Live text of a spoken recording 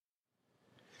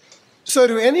So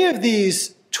do any of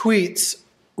these tweets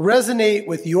resonate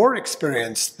with your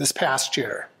experience this past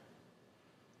year?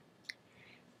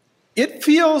 It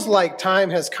feels like time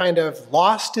has kind of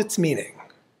lost its meaning.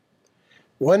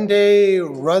 One day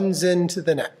runs into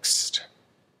the next.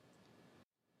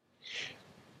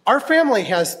 Our family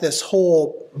has this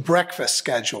whole breakfast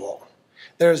schedule.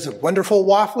 There's a wonderful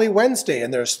Waffly Wednesday,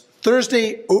 and there's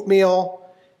Thursday oatmeal,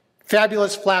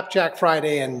 fabulous Flapjack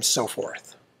Friday, and so forth.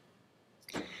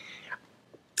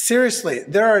 Seriously,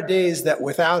 there are days that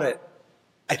without it,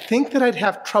 I think that I'd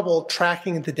have trouble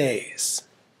tracking the days.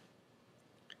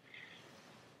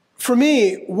 For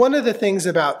me, one of the things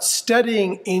about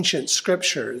studying ancient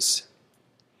scriptures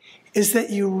is that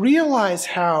you realize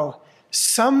how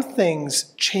some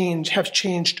things have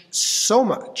changed so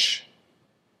much,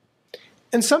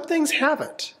 and some things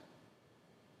haven't.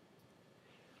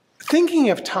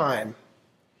 Thinking of time,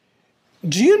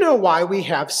 do you know why we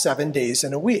have 7 days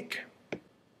in a week?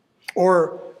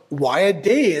 Or why a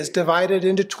day is divided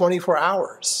into 24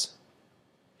 hours?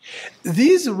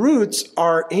 These roots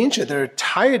are ancient. They're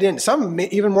tied in, some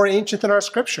even more ancient than our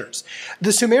scriptures.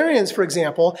 The Sumerians, for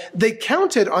example, they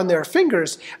counted on their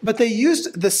fingers, but they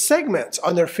used the segments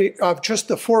on of just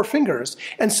the 4 fingers,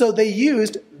 and so they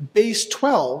used base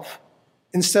 12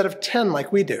 instead of 10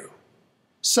 like we do.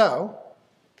 So,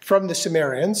 from the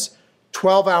Sumerians,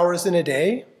 12 hours in a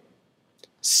day,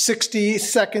 60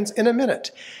 seconds in a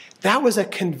minute. That was a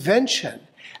convention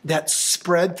that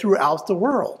spread throughout the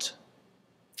world,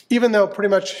 even though pretty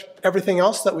much everything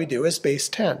else that we do is base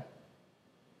 10.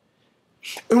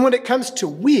 And when it comes to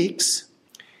weeks,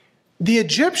 the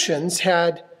Egyptians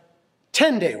had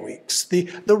 10-day weeks.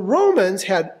 The Romans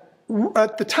had,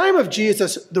 at the time of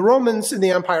Jesus, the Romans in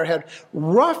the empire had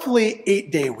roughly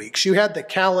 8-day weeks. You had the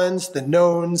kalends, the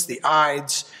nones, the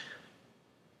ides.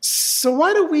 So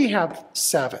why do we have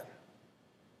 7?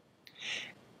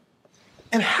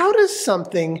 And how does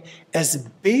something as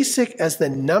basic as the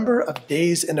number of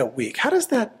days in a week, how does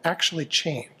that actually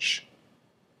change?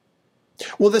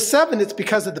 Well, the 7, it's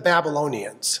because of the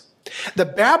Babylonians. The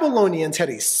Babylonians had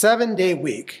a 7-day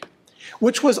week,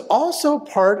 which was also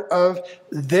part of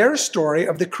their story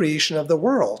of the creation of the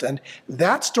world. And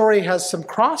that story has some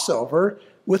crossover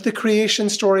with the creation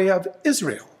story of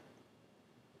Israel.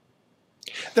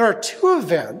 There are 2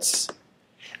 events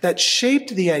that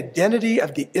shaped the identity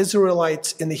of the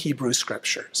Israelites in the Hebrew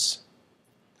scriptures.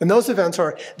 And those events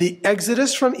are the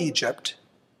Exodus from Egypt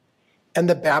and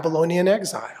the Babylonian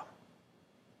exile.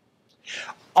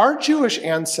 Our Jewish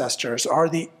ancestors are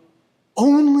the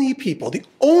only people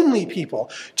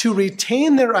to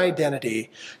retain their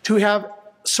identity, to have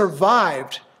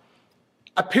survived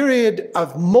a period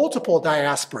of multiple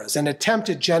diasporas and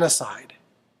attempted genocide.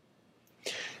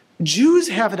 Jews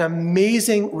have an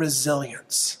amazing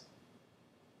resilience.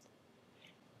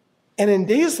 And in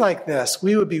days like this,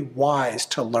 we would be wise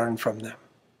to learn from them.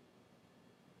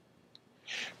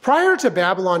 Prior to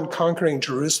Babylon conquering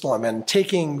Jerusalem and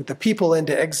taking the people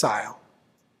into exile,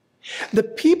 the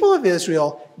people of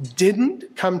Israel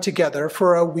didn't come together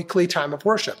for a weekly time of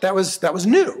worship. That was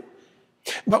new.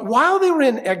 But while they were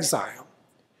in exile,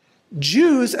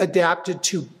 Jews adapted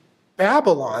to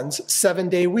Babylon's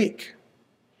 7-day week,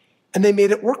 and they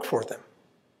made it work for them.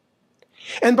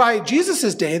 And by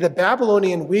Jesus' day, the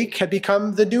Babylonian week had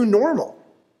become the new normal.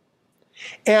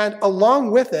 And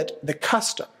along with it, the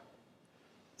custom,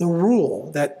 the rule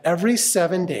that every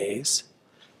 7 days,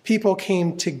 people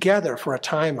came together for a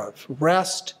time of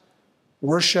rest,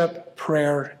 worship,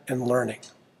 prayer, and learning.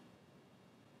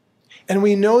 And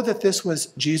we know that this was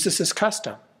Jesus'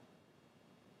 custom.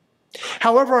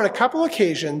 However, on a couple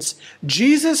occasions,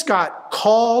 Jesus got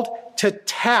called to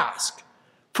task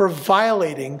for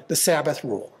violating the Sabbath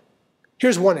rule.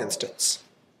 Here's one instance.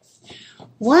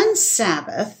 One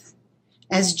Sabbath,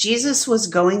 as Jesus was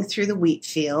going through the wheat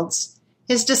fields,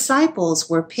 his disciples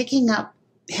were picking up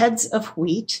heads of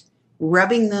wheat,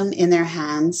 rubbing them in their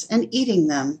hands, and eating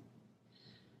them.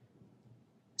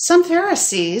 Some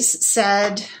Pharisees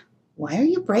said, "Why are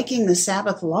you breaking the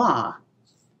Sabbath law?"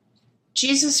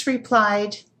 Jesus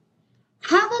replied,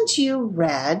 "Haven't you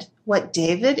read what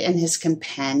David and his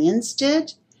companions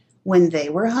did when they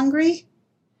were hungry?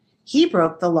 He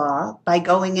broke the law by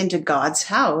going into God's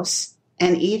house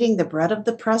and eating the bread of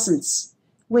the presence,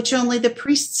 which only the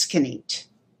priests can eat.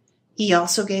 He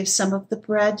also gave some of the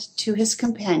bread to his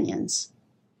companions.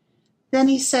 Then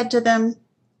he said to them,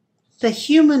 'The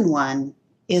human one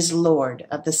is Lord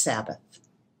of the Sabbath.'"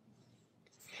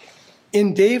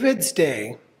 In David's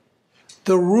day,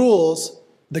 the rules,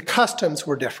 the customs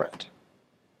were different.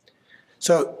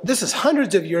 So this is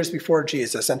hundreds of years before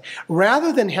Jesus. And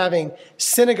rather than having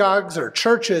synagogues or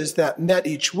churches that met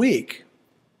each week,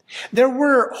 there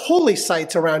were holy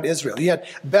sites around Israel. You had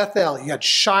Bethel, you had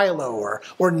Shiloh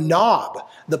or Nob,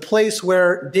 the place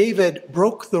where David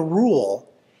broke the rule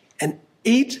and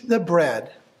ate the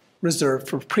bread reserved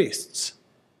for priests.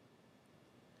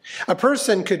 A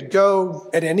person could go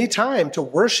at any time to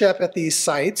worship at these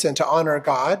sites and to honor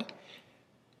God.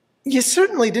 You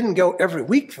certainly didn't go every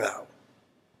week, though.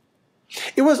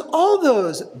 It was all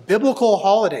those biblical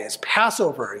holidays,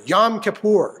 Passover, Yom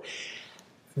Kippur.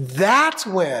 That's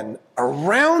when,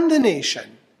 around the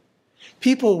nation,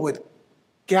 people would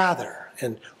gather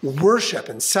and worship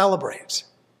and celebrate.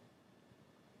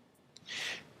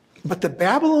 But the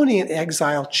Babylonian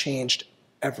exile changed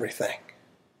everything.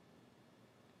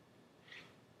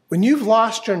 When you've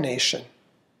lost your nation,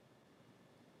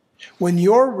 when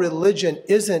your religion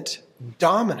isn't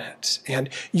dominant and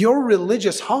your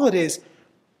religious holidays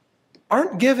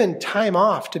aren't given time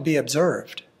off to be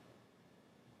observed,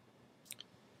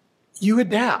 you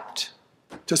adapt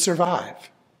to survive.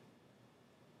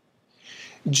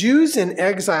 Jews in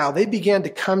exile, they began to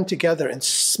come together in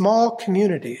small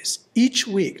communities each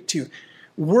week to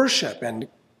worship and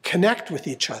connect with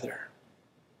each other,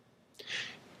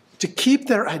 to keep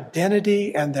their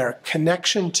identity and their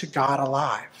connection to God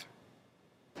alive.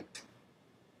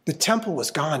 The temple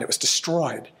was gone, it was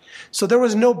destroyed. So there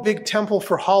was no big temple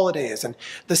for holidays, and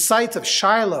the sites of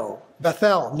Shiloh,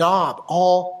 Bethel, Nob,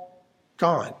 all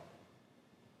gone.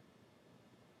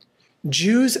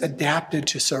 Jews adapted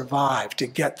to survive, to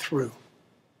get through.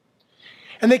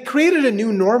 And they created a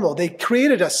new normal. They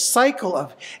created a cycle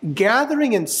of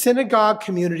gathering in synagogue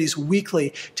communities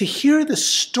weekly to hear the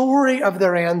story of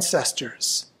their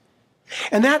ancestors.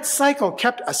 And that cycle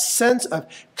kept a sense of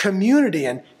community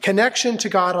and connection to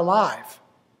God alive.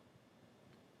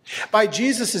 By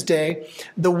Jesus' day,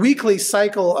 the weekly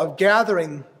cycle of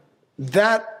gathering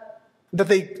that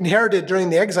they inherited during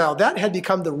the exile, that had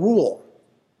become the rule.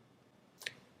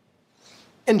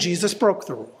 And Jesus broke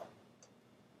the rule.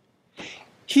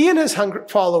 He and his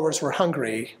followers were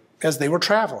hungry as they were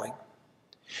traveling.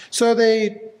 So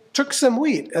they took some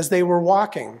wheat as they were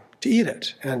walking to eat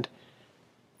it. And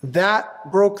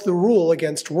that broke the rule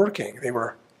against working. They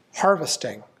were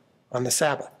harvesting on the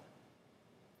Sabbath.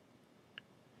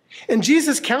 And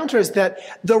Jesus counters that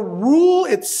the rule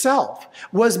itself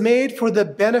was made for the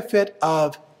benefit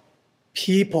of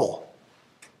people.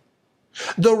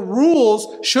 The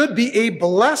rules should be a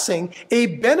blessing,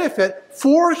 a benefit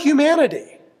for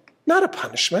humanity, not a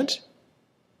punishment.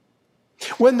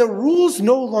 When the rules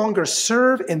no longer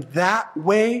serve in that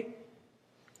way,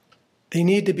 they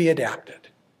need to be adapted.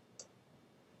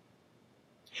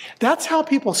 That's how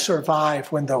people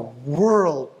survive when the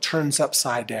world turns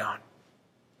upside down.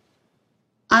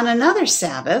 On another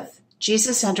Sabbath,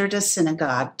 Jesus entered a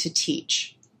synagogue to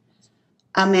teach.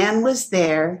 A man was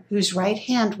there whose right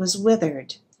hand was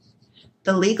withered.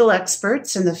 The legal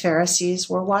experts and the Pharisees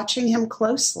were watching him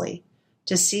closely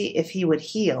to see if he would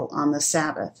heal on the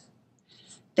Sabbath.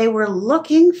 They were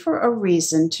looking for a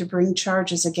reason to bring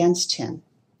charges against him.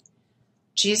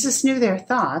 Jesus knew their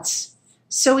thoughts,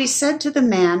 so he said to the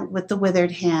man with the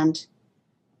withered hand,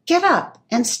 "Get up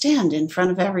and stand in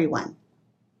front of everyone."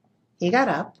 He got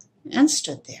up and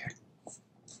stood there.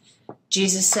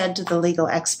 Jesus said to the legal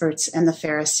experts and the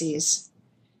Pharisees,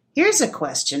 "Here's a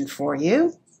question for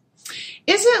you.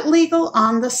 Is it legal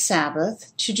on the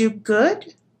Sabbath to do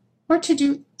good or to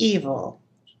do evil,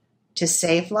 to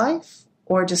save life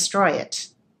or destroy it?"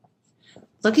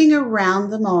 Looking around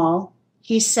them all,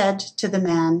 he said to the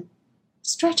man,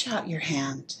 "Stretch out your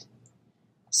hand."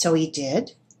 So he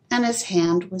did, and his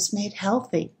hand was made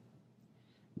healthy.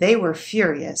 They were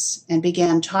furious and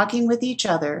began talking with each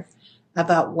other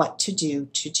about what to do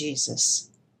to Jesus.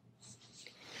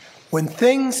 When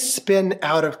things spin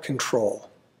out of control,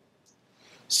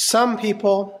 some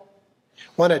people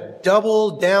want to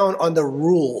double down on the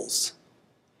rules,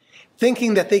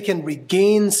 thinking that they can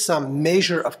regain some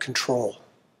measure of control.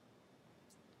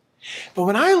 But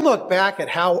when I look back at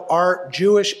how our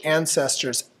Jewish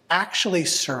ancestors actually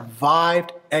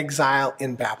survived exile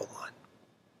in Babylon,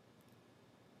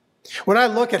 when I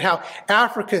look at how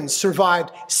Africans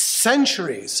survived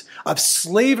centuries of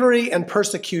slavery and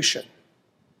persecution,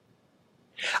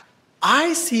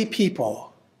 I see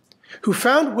people who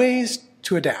found ways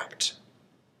to adapt,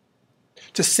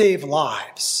 to save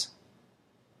lives,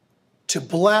 to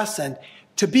bless, and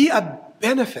to be a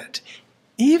benefit,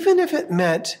 even if it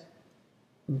meant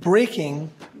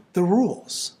breaking the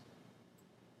rules.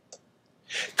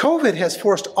 COVID has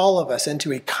forced all of us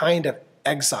into a kind of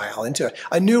exile, into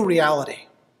a new reality.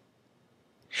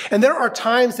 And there are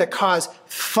times that cause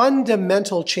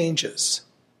fundamental changes,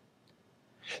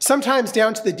 sometimes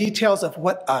down to the details of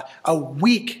what a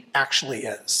week actually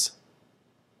is.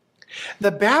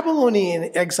 The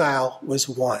Babylonian exile was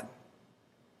one.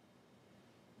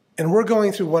 And we're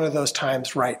going through one of those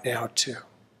times right now, too.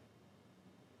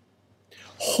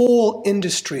 Whole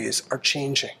industries are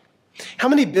changing. How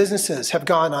many businesses have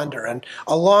gone under, and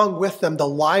along with them, the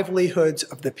livelihoods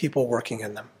of the people working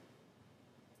in them?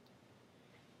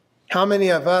 How many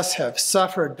of us have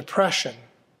suffered depression,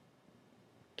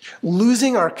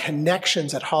 losing our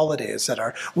connections at holidays, at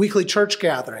our weekly church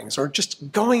gatherings, or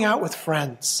just going out with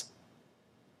friends?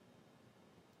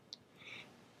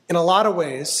 In a lot of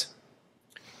ways,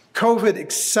 COVID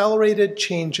accelerated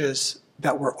changes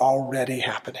that were already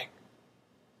happening.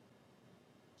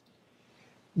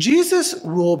 Jesus'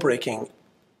 rule breaking,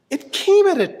 it came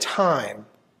at a time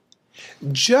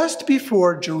just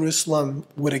before Jerusalem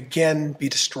would again be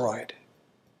destroyed.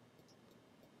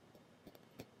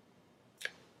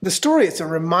 The story is a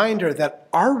reminder that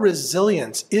our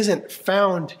resilience isn't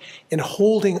found in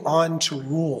holding on to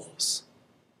rules,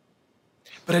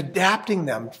 but adapting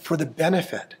them for the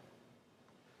benefit,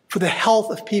 for the health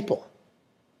of people.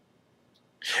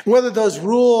 Whether those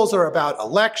rules are about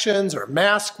elections or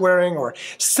mask wearing or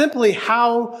simply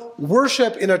how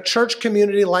worship in a church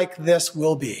community like this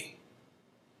will be,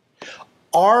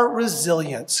 our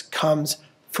resilience comes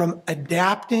from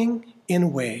adapting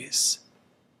in ways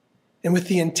and with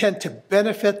the intent to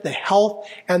benefit the health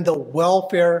and the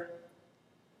welfare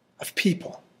of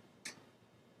people.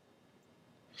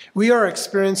 We are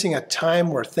experiencing a time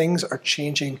where things are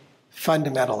changing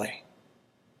fundamentally.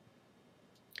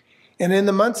 And in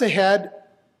the months ahead,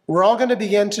 we're all going to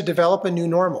begin to develop a new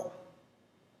normal.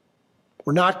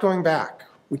 We're not going back.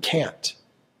 We can't.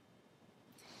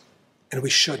 And we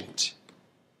shouldn't.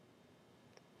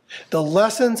 The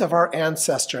lessons of our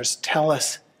ancestors tell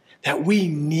us that we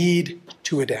need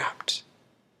to adapt.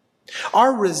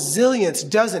 Our resilience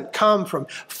doesn't come from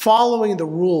following the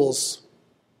rules,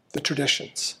 the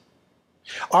traditions.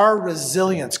 Our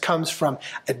resilience comes from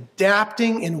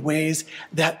adapting in ways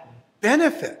that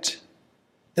benefit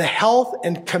the health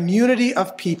and community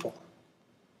of people.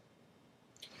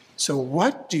 So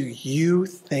what do you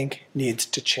think needs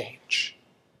to change?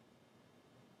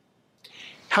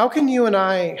 How can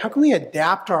we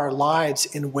adapt our lives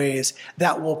in ways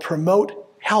that will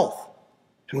promote health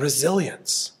and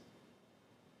resilience?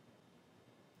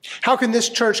 How can this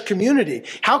church community,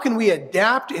 how can we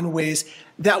adapt in ways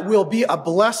that will be a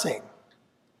blessing,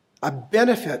 a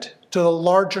benefit to the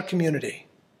larger community?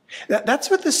 That's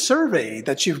what the survey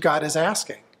that you've got is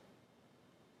asking.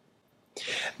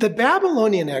 The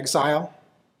Babylonian exile,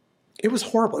 it was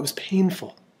horrible. It was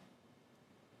painful.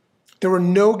 There were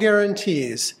no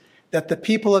guarantees that the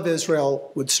people of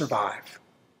Israel would survive.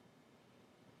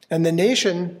 And the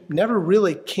nation never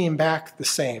really came back the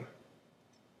same.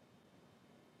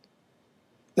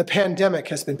 The pandemic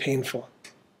has been painful.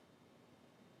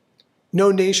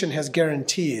 No nation has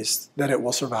guarantees that it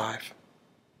will survive.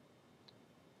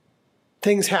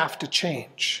 Things have to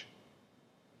change.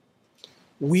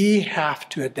 We have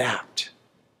to adapt.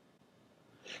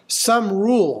 Some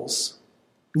rules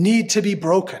need to be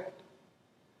broken.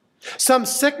 Some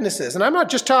sicknesses, and I'm not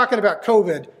just talking about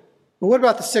COVID, but what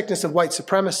about the sickness of white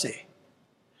supremacy?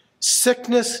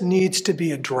 Sickness needs to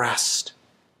be addressed.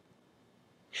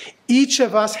 Each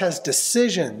of us has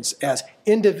decisions as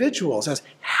individuals, as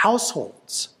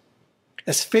households,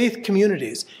 as faith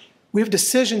communities. We have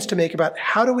decisions to make about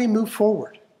how do we move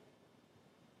forward.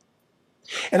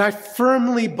 And I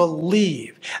firmly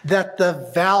believe that the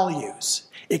values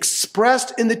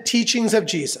expressed in the teachings of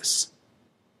Jesus,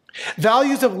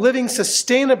 values of living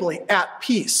sustainably at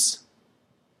peace,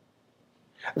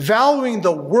 valuing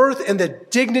the worth and the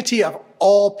dignity of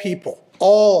all people,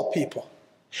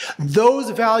 those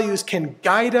values can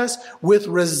guide us with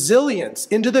resilience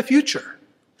into the future.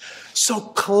 So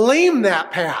claim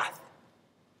that path.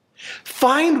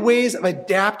 Find ways of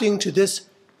adapting to this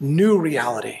new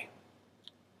reality.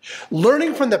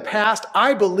 Learning from the past,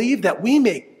 I believe that we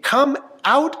may come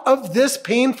out of this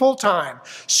painful time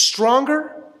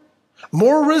stronger,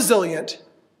 more resilient,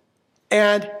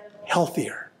 and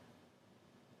healthier.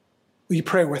 Will you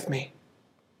pray with me?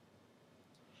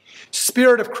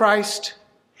 Spirit of Christ,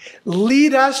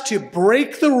 lead us to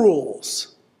break the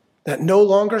rules that no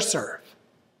longer serve.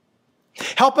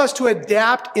 Help us to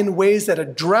adapt in ways that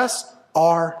address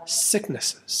our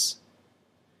sicknesses.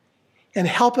 And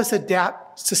help us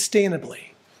adapt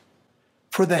sustainably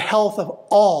for the health of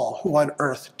all who on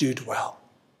earth do dwell.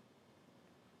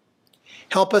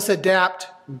 Help us adapt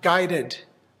guided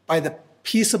by the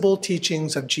peaceable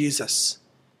teachings of Jesus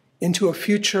into a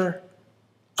future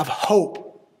of hope.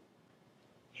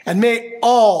 And may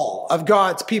all of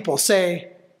God's people say,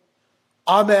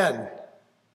 Amen.